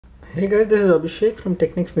Hey guys, this is Abhishek from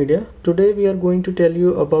Technics Media. Today we are going to tell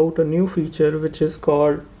you about a new feature which is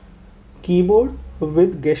called keyboard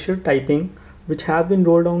with gesture typing, which have been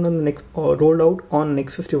rolled out on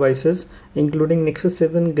Nexus devices, including Nexus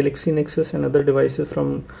 7, Galaxy Nexus, and other devices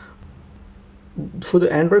from. So the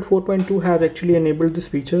Android 4.2 has actually enabled this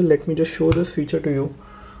feature. Let me just show this feature to you.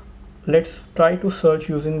 Let's try to search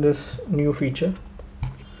using this new feature.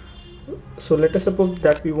 So let us suppose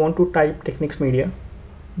that we want to type Technics Media.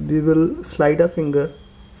 We will slide our finger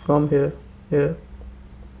from here.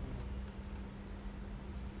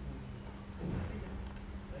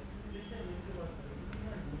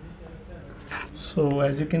 So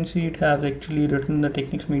as you can see, it has actually written the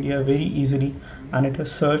Technics Media very easily, and it has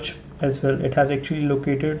searched as well. It has actually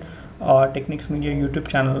located our Technics Media YouTube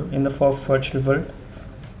channel in the first search result.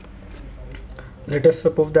 Let us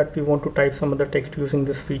suppose that we want to type some other text using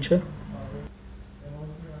this feature.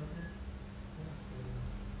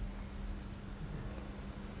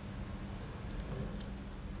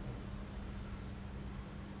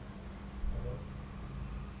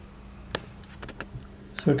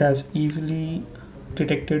 So it has easily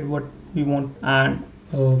detected what we want, and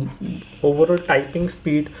overall typing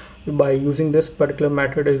speed by using this particular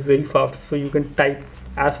method is very fast. So you can type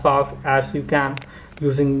as fast as you can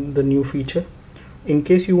using the new feature. In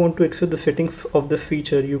case you want to exit the settings of this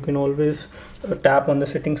feature, you can always tap on the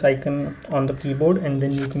settings icon on the keyboard, and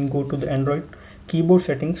then you can go to the Android keyboard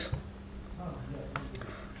settings.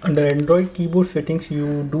 Under Android keyboard settings,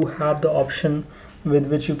 you do have the option with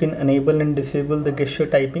which you can enable and disable the gesture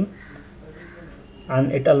typing,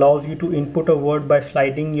 and it allows you to input a word by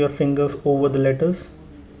sliding your fingers over the letters.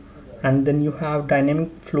 And then you have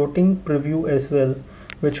dynamic floating preview as well,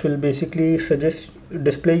 which will basically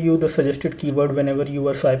display you the suggested keyword whenever you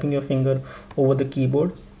are swiping your finger over the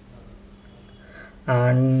keyboard.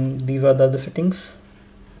 And these are the other settings.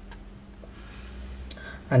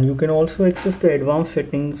 And you can also access the advanced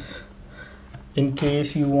settings in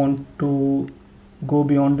case you want to go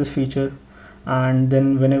beyond this feature. And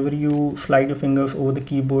then whenever you slide your fingers over the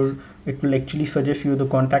keyboard, it will actually suggest you the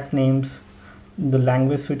contact names, the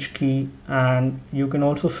language switch key, and you can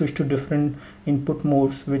also switch to different input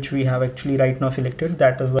modes, which we have actually right now selected.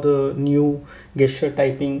 That is why the new gesture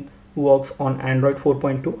typing works on Android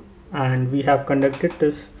 4.2, and we have conducted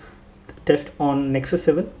this test on Nexus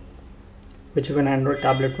 7, which is an Android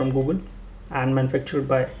tablet from Google and manufactured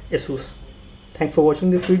by ASUS. Thanks for watching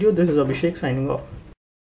this video. This is Abhishek signing off.